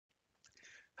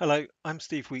Hello, I'm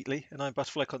Steve Wheatley and I'm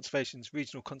Butterfly Conservation's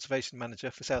Regional Conservation Manager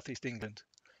for South East England.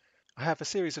 I have a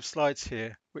series of slides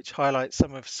here which highlight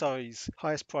some of Surrey's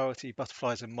highest priority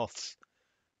butterflies and moths,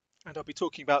 and I'll be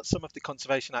talking about some of the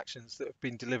conservation actions that have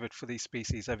been delivered for these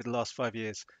species over the last 5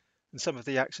 years and some of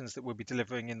the actions that we'll be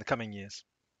delivering in the coming years.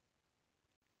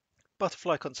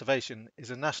 Butterfly Conservation is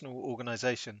a national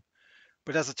organisation,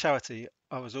 but as a charity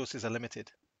our resources are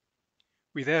limited.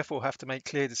 We therefore have to make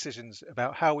clear decisions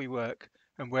about how we work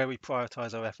and where we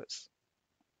prioritise our efforts.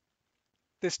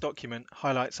 This document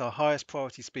highlights our highest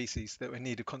priority species that are in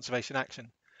need of conservation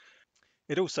action.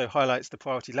 It also highlights the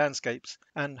priority landscapes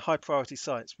and high priority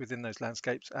sites within those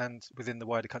landscapes and within the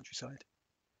wider countryside.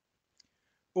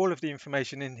 All of the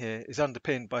information in here is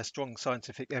underpinned by strong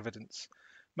scientific evidence,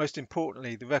 most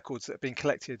importantly the records that have been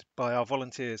collected by our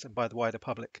volunteers and by the wider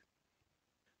public.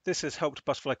 This has helped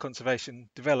Butterfly Conservation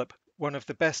develop one of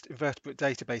the best invertebrate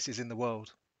databases in the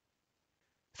world.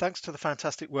 Thanks to the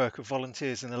fantastic work of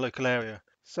volunteers in the local area,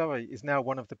 Surrey is now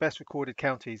one of the best recorded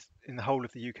counties in the whole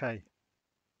of the UK.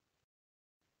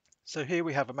 So here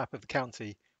we have a map of the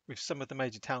county with some of the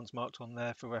major towns marked on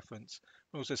there for reference,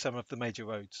 and also some of the major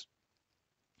roads.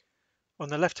 On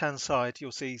the left-hand side,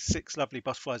 you'll see 6 lovely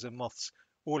butterflies and moths,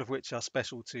 all of which are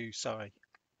special to Surrey.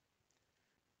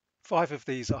 5 of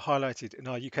these are highlighted in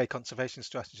our UK conservation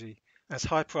strategy as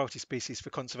high priority species for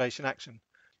conservation action.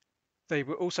 They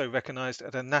were also recognised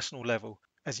at a national level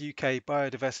as UK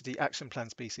Biodiversity Action Plan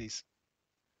species.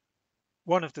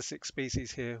 One of the 6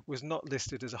 species here was not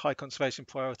listed as a high conservation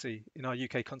priority in our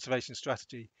UK conservation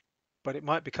strategy, but it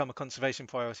might become a conservation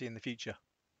priority in the future.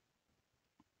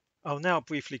 I'll now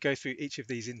briefly go through each of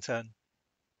these in turn.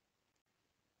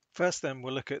 First then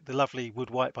we'll look at the lovely wood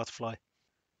white butterfly,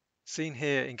 seen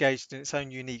here engaged in its own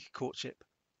unique courtship.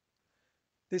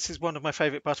 This is one of my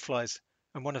favourite butterflies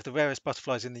and one of the rarest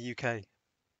butterflies in the UK.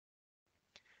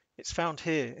 It's found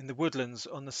here in the woodlands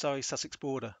on the Surrey-Sussex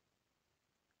border.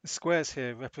 The squares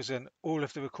here represent all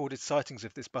of the recorded sightings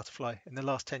of this butterfly in the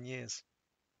last 10 years.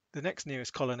 The next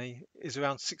nearest colony is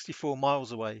around 64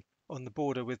 miles away on the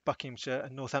border with Buckinghamshire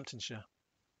and Northamptonshire.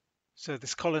 So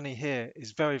this colony here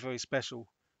is very, very special,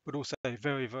 but also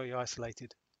very, very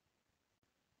isolated.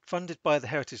 Funded by the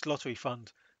Heritage Lottery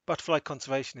Fund, Butterfly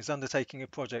Conservation is undertaking a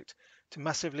project to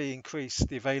massively increase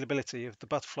the availability of the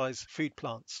butterfly's food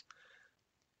plants.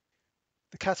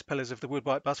 The caterpillars of the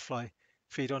woodwhite butterfly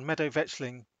feed on meadow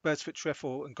vetchling, birdsfoot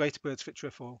trefoil and greater birdsfoot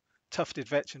trefoil, tufted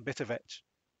vetch and bitter vetch.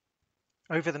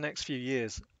 Over the next few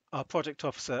years, our project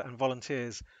officer and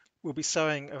volunteers will be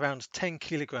sowing around 10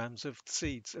 kilograms of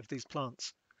seeds of these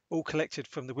plants, all collected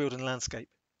from the Wealden landscape.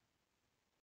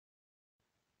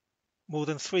 More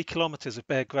than 3 kilometres of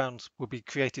bare ground will be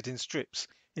created in strips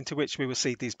into which we will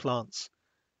seed these plants.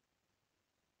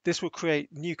 This will create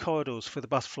new corridors for the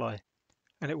butterfly,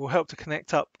 and it will help to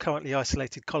connect up currently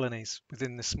isolated colonies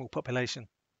within this small population.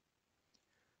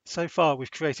 So far,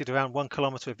 we've created around 1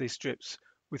 kilometre of these strips,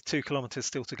 with 2 kilometres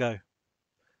still to go.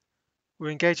 We're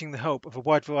engaging the help of a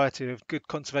wide variety of good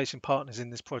conservation partners in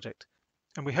this project,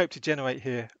 and we hope to generate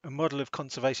here a model of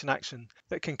conservation action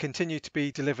that can continue to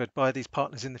be delivered by these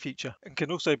partners in the future and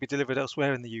can also be delivered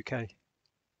elsewhere in the UK.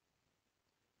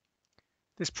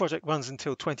 This project runs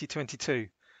until 2022,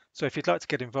 so if you'd like to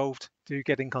get involved, do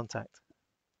get in contact.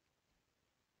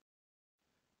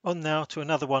 On now to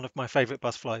another one of my favourite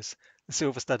butterflies, the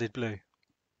silver-studded blue.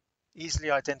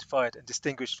 Easily identified and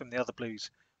distinguished from the other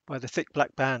blues by the thick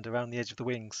black band around the edge of the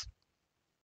wings.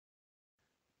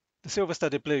 The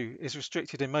silver-studded blue is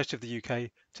restricted in most of the UK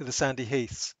to the sandy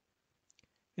heaths.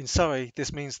 In Surrey,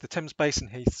 this means the Thames Basin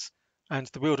heaths and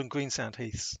the Wealden Greensand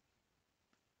heaths.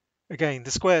 Again,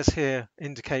 the squares here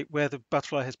indicate where the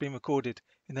butterfly has been recorded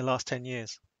in the last 10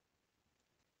 years.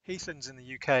 Heathlands in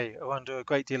the UK are under a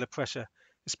great deal of pressure,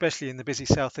 especially in the busy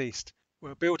southeast,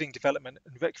 where building development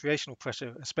and recreational pressure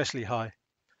are especially high.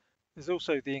 There's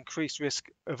also the increased risk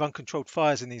of uncontrolled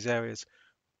fires in these areas,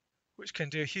 which can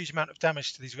do a huge amount of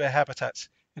damage to these rare habitats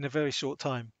in a very short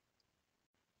time.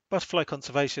 Butterfly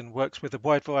Conservation works with a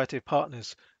wide variety of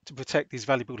partners to protect these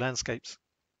valuable landscapes.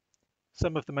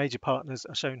 Some of the major partners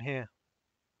are shown here.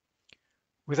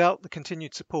 Without the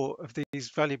continued support of these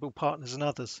valuable partners and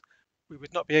others, we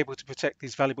would not be able to protect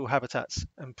these valuable habitats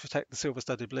and protect the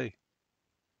silver-studded blue.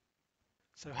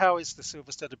 So how is the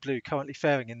silver-studded blue currently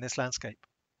faring in this landscape?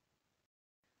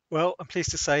 Well, I'm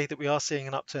pleased to say that we are seeing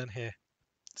an upturn here.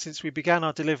 Since we began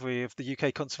our delivery of the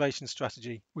UK conservation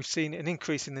strategy, we've seen an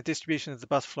increase in the distribution of the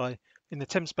butterfly in the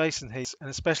Thames Basin heaths and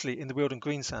especially in the Wealden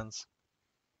Greensands.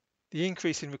 The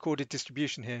increase in recorded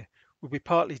distribution here will be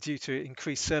partly due to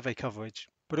increased survey coverage,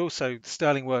 but also the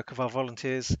sterling work of our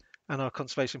volunteers and our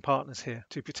conservation partners here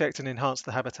to protect and enhance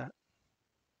the habitat.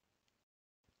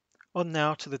 On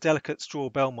now to the delicate straw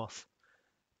bell moth.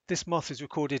 This moth is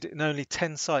recorded in only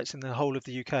 10 sites in the whole of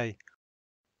the UK.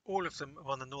 All of them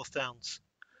are on the North Downs.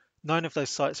 9 of those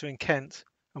sites are in Kent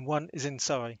and 1 is in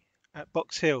Surrey, at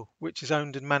Box Hill, which is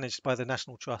owned and managed by the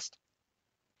National Trust.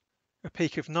 A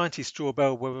peak of 90 straw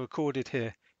bell were recorded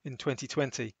here in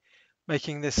 2020,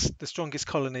 making this the strongest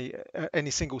colony at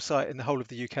any single site in the whole of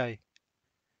the UK.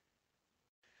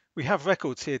 We have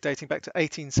records here dating back to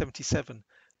 1877,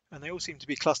 and they all seem to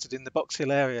be clustered in the Box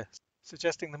Hill area,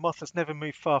 suggesting the moth has never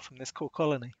moved far from this core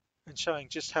colony, and showing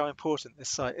just how important this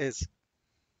site is.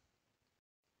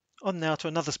 On now to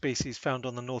another species found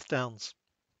on the North Downs.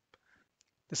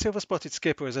 The silver-spotted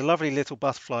skipper is a lovely little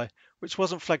butterfly which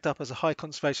wasn't flagged up as a high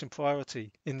conservation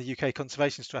priority in the UK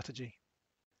conservation strategy.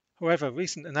 However,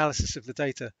 recent analysis of the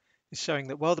data is showing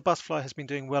that while the butterfly has been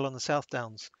doing well on the South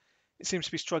Downs, it seems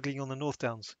to be struggling on the North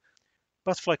Downs.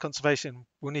 Butterfly conservation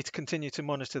will need to continue to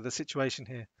monitor the situation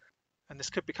here, and this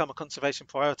could become a conservation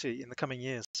priority in the coming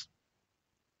years.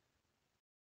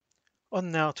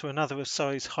 On now to another of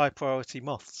Surrey's high priority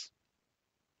moths.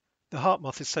 The heart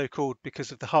moth is so called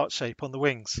because of the heart shape on the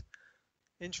wings.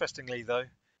 Interestingly though,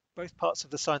 both parts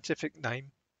of the scientific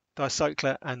name,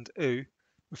 dicycler and oo,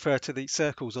 refer to the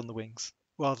circles on the wings,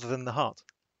 rather than the heart.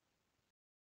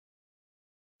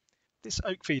 This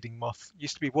oak-feeding moth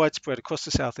used to be widespread across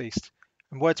the southeast,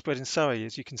 and widespread in Surrey,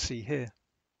 as you can see here.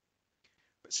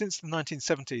 But since the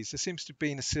 1970s, there seems to have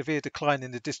been a severe decline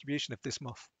in the distribution of this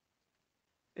moth.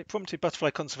 It prompted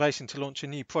Butterfly Conservation to launch a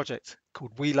new project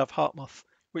called We Love Heart Moth,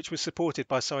 which was supported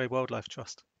by Surrey Wildlife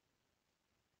Trust.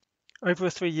 Over a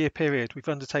 3-year period, we've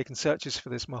undertaken searches for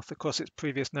this moth across its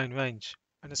previous known range,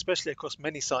 and especially across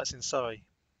many sites in Surrey.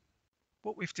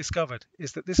 What we've discovered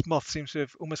is that this moth seems to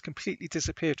have almost completely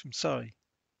disappeared from Surrey,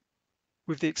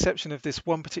 with the exception of this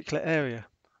one particular area.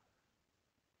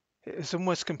 It has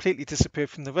almost completely disappeared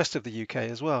from the rest of the UK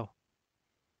as well.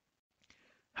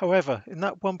 However, in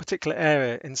that one particular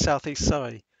area in southeast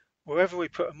Surrey, wherever we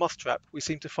put a moth trap, we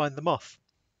seem to find the moth.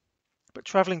 But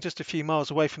travelling just a few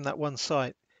miles away from that one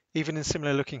site, even in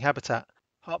similar looking habitat,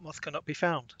 heart moth cannot be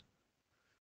found.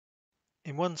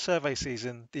 In one survey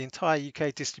season, the entire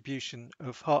UK distribution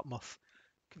of heart moth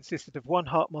consisted of 1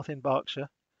 heart moth in Berkshire,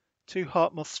 2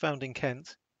 heart moths found in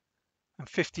Kent, and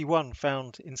 51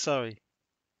 found in Surrey.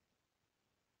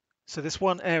 So this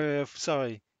one area of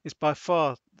Surrey is by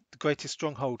far the greatest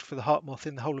stronghold for the heart moth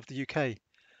in the whole of the UK,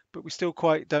 but we still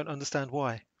quite don't understand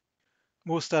why.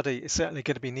 More study is certainly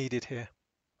going to be needed here.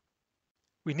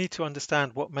 We need to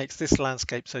understand what makes this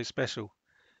landscape so special.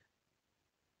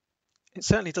 It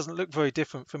certainly doesn't look very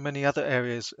different from many other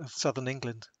areas of southern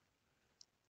England.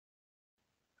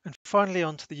 And finally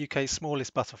on to the UK's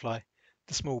smallest butterfly,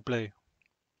 the small blue.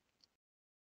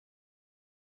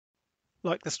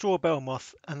 Like the straw bell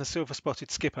moth and the silver-spotted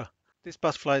skipper, this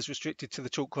butterfly is restricted to the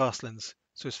chalk grasslands,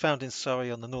 so is found in Surrey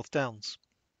on the North Downs.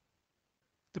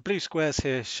 The blue squares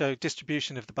here show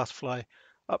distribution of the butterfly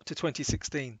up to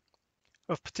 2016.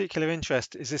 Of particular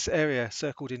interest is this area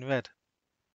circled in red.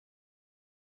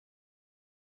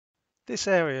 This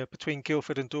area between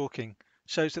Guildford and Dorking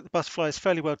shows that the butterfly is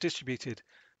fairly well distributed,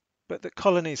 but that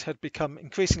colonies had become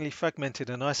increasingly fragmented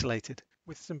and isolated,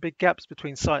 with some big gaps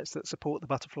between sites that support the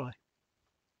butterfly.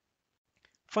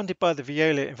 Funded by the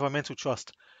Wheatley Environmental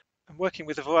Trust and working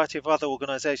with a variety of other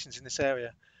organisations in this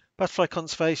area, Butterfly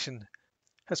Conservation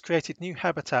has created new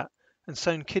habitat and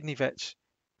sown kidney vetch,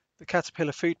 the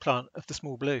caterpillar food plant of the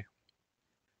small blue.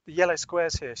 The yellow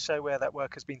squares here show where that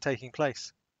work has been taking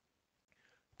place.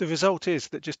 The result is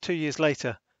that just 2 years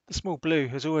later, the small blue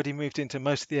has already moved into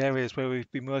most of the areas where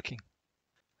we've been working.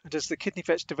 And as the kidney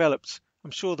vetch develops,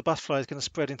 I'm sure the butterfly is going to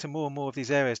spread into more and more of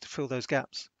these areas to fill those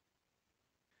gaps.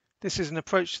 This is an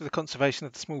approach to the conservation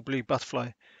of the small blue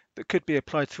butterfly that could be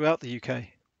applied throughout the UK.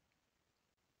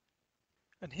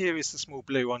 And here is the small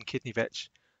blue on kidney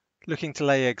vetch, looking to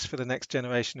lay eggs for the next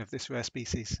generation of this rare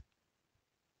species.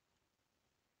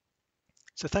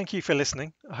 So thank you for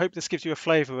listening. I hope this gives you a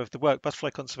flavour of the work Butterfly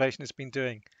Conservation has been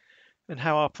doing and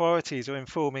how our priorities are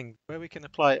informing where we can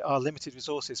apply our limited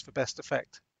resources for best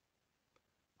effect.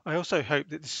 I also hope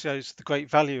that this shows the great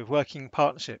value of working in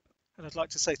partnership, and I'd like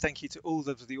to say thank you to all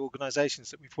of the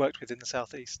organisations that we've worked with in the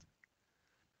South East.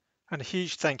 And a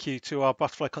huge thank you to our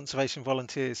Butterfly Conservation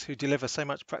volunteers who deliver so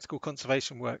much practical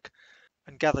conservation work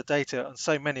and gather data on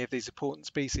so many of these important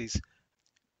species.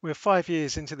 We're 5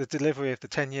 years into the delivery of the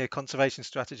 10-year conservation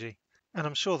strategy, and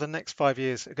I'm sure the next 5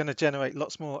 years are going to generate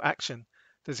lots more action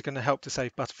that is going to help to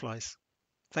save butterflies.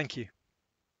 Thank you.